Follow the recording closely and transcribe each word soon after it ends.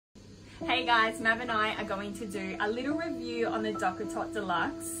Hey guys, Mav and I are going to do a little review on the DockATot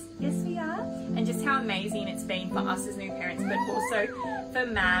Deluxe. Yes, we are. And just how amazing it's been for us as new parents, but also for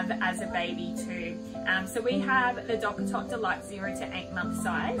Mav as a baby too. So we have the DockATot Deluxe 0 to 8 month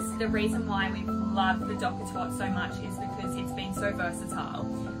size. The reason why we've loved the DockATot so much is because it's been so versatile.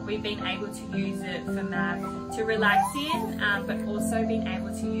 We've been able to use it for Mav to relax in, but also been able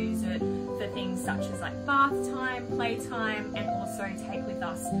to use it for things such as like bath time, playtime, and also take with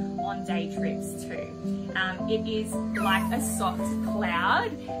us on day trips too. It is like a soft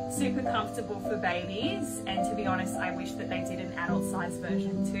cloud, super comfortable for babies, and to be honest, I wish that they did an adult size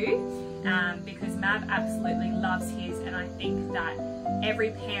version too, because Mav absolutely loves his, and I think that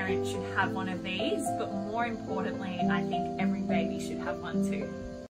every parent should have one of these, but more importantly, I think every baby should have one too.